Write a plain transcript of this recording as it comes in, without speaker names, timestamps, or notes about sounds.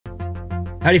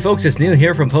Howdy folks, it's Neil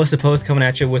here from Post to Post coming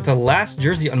at you with the last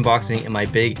jersey unboxing in my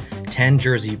big 10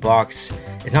 jersey box.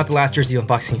 It's not the last jersey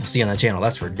unboxing you'll see on the channel,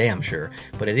 that's for damn sure,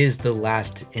 but it is the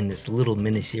last in this little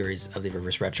mini series of the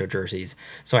reverse retro jerseys.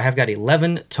 So I have got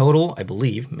 11 total, I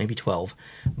believe, maybe 12,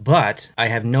 but I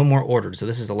have no more ordered. So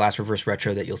this is the last reverse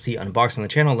retro that you'll see unboxed on the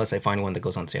channel unless I find one that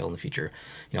goes on sale in the future,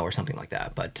 or something like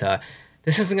that. But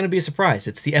this isn't going to be a surprise.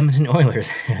 It's the Edmonton Oilers.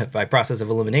 By process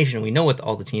of elimination, we know what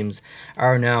all the teams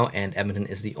are now, and Edmonton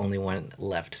is the only one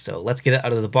left. So let's get it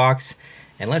out of the box,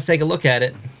 and let's take a look at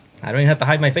it. I don't even have to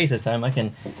hide my face this time. I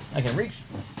can reach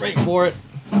right for it.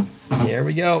 There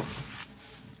we go.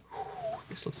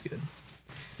 This looks good.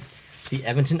 The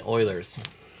Edmonton Oilers.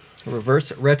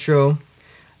 Reverse retro.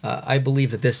 I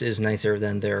believe that this is nicer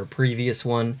than their previous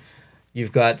one.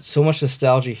 You've got so much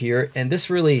nostalgia here, and this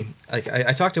really, like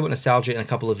I talked about nostalgia in a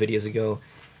couple of videos ago,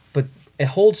 but it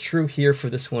holds true here for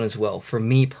this one as well, for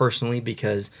me personally,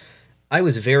 because I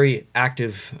was very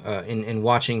active in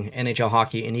watching NHL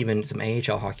hockey and even some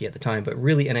AHL hockey at the time, but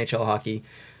really NHL hockey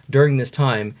during this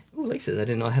time. Ooh, laces, I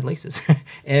didn't know I had laces.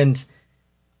 And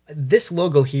this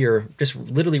logo here just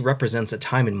literally represents a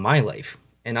time in my life,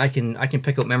 and I can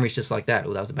pick up memories just like that.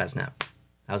 Oh, that was a bad snap.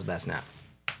 That was a bad snap.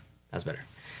 That was better.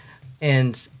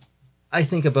 And I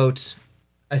think about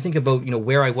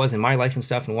where I was in my life and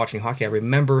stuff and watching hockey. I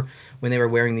remember when they were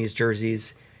wearing these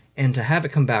jerseys, and to have it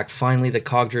come back finally, the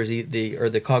COG jersey,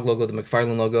 the COG logo, the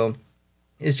McFarlane logo,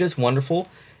 is just wonderful.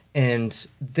 And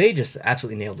they just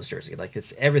absolutely nailed this jersey. Like,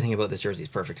 it's everything about this jersey is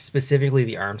perfect. Specifically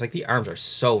the arms. Like, the arms are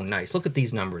so nice. Look at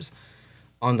these numbers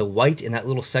on the white in that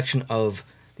little section of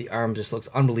the arm. Just looks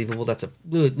unbelievable. That's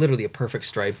literally a perfect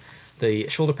stripe. The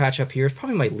shoulder patch up here is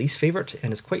probably my least favorite,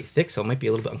 and it's quite thick, so it might be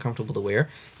a little bit uncomfortable to wear.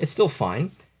 It's still fine.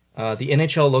 The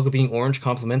NHL logo being orange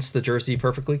complements the jersey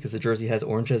perfectly because the jersey has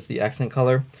orange as the accent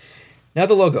color. Now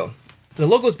the logo. The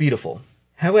logo is beautiful.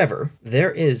 However,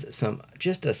 there is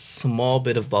just a small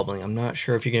bit of bubbling. I'm not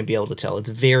sure if you're going to be able to tell. It's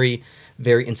very,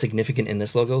 very insignificant in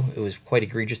this logo. It was quite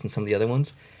egregious in some of the other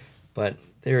ones, but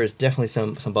there is definitely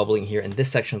some bubbling here in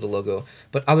this section of the logo.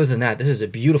 But other than that, this is a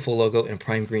beautiful logo in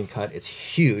prime green cut. It's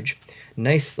huge.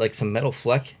 Nice, like some metal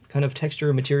fleck kind of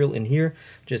texture material in here.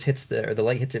 Just hits the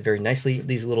light hits it very nicely.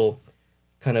 These little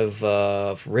kind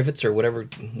of rivets or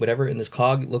whatever in this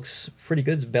cog looks pretty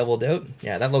good. It's beveled out.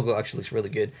 Yeah, that logo actually looks really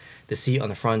good. The C on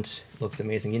the front looks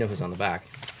amazing. You know who's on the back.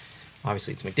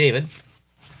 Obviously, it's McDavid.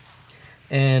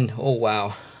 And, oh,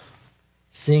 wow.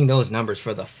 Seeing those numbers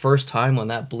for the first time on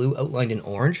that blue outlined in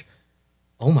orange,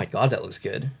 oh my god, that looks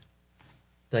good.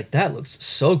 Like, that looks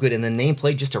so good. And the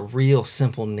nameplate, just a real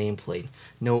simple nameplate.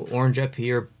 No orange up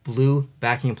here, blue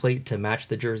backing plate to match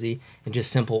the jersey, and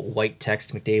just simple white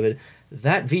text, McDavid.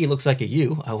 That V looks like a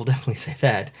U, I will definitely say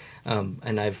that.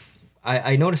 And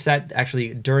I noticed that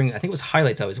actually during, I think it was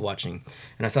highlights I was watching,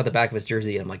 and I saw the back of his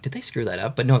jersey, and I'm like, did they screw that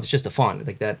up? But no, it's just a font.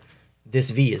 Like that,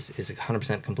 this V is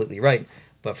 100% completely right.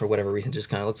 But for whatever reason, just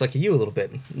kind of looks like a U a little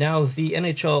bit. Now, the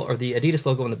NHL, or the Adidas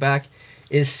logo on the back,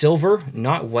 is silver,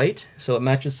 not white. So it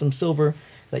matches some silver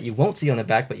that you won't see on the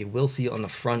back, but you will see on the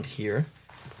front here.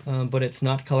 But it's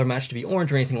not color matched to be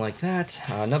orange or anything like that.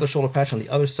 Another shoulder patch on the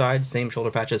other side, same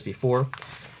shoulder patch as before.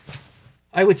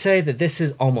 I would say that this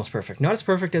is almost perfect. Not as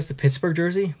perfect as the Pittsburgh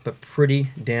jersey, but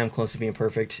pretty damn close to being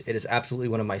perfect. It is absolutely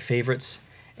one of my favorites.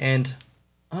 And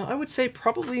I would say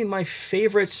probably my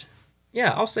favorite...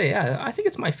 Yeah, I'll say, yeah, I think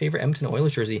it's my favorite Edmonton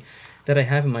Oilers jersey that I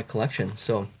have in my collection.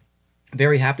 So,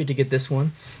 very happy to get this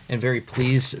one, and very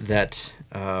pleased that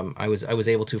I was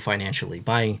able to financially.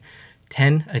 Buying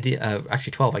 10,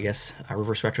 actually 12, I guess,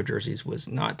 reverse retro jerseys was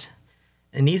not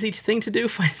an easy thing to do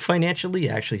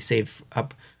financially. I actually saved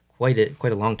up quite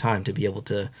a long time to be able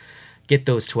to get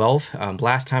those 12.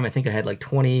 Last time, I think I had like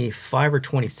 25 or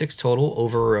 26 total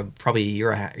over probably a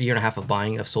year and a half of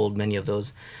buying. I've sold many of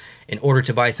those in order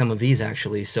to buy some of these,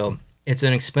 actually. So it's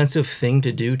an expensive thing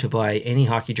to do, to buy any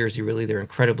hockey jersey, really. They're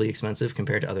incredibly expensive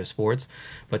compared to other sports.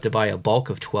 But to buy a bulk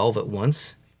of 12 at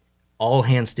once, all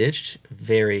hand-stitched,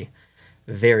 very,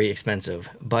 very expensive.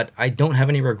 But I don't have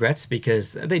any regrets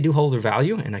because they do hold their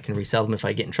value, and I can resell them if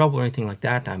I get in trouble or anything like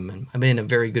that. I'm in a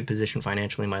very good position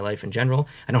financially in my life in general.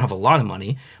 I don't have a lot of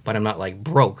money, but I'm not like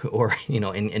broke or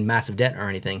in massive debt or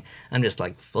anything. I'm just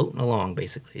like floating along,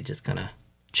 basically, just kind of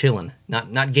chilling,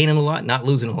 not gaining a lot, not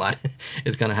losing a lot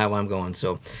is kind of how I'm going.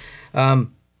 So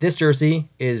this jersey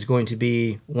is going to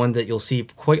be one that you'll see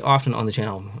quite often on the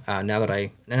channel. Now that I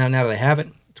have it,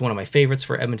 it's one of my favorites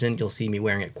for Edmonton. You'll see me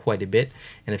wearing it quite a bit.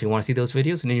 And if you want to see those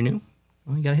videos and you're new,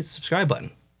 well, you gotta hit the subscribe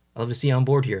button. I'd love to see you on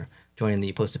board here, joining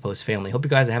the Post to Post family. Hope you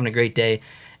guys are having a great day.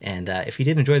 And if you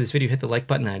did enjoy this video, hit the like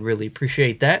button. I'd really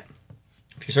appreciate that.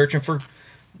 If you're searching for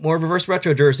more reverse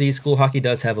retro jerseys. Cool Hockey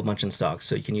does have a bunch in stock,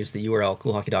 so you can use the URL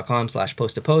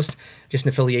coolhockey.com/post-to-post. Just an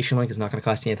affiliation link. Is not going to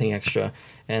cost you anything extra.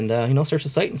 And search the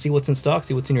site and see what's in stock,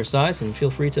 see what's in your size, and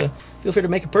feel free to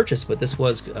make a purchase. But this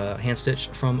was hand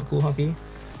stitched from Cool Hockey,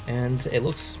 and it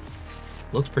looks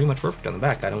pretty much perfect on the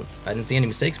back. I didn't see any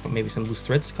mistakes, but maybe some loose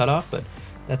threads cut off. But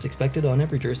that's expected on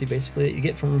every jersey basically that you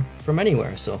get from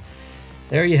anywhere. So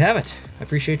there you have it. I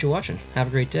appreciate you watching. Have a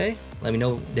great day. Let me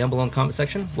know down below in the comment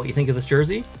section what you think of this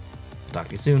jersey. Talk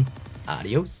to you soon.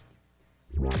 Adios.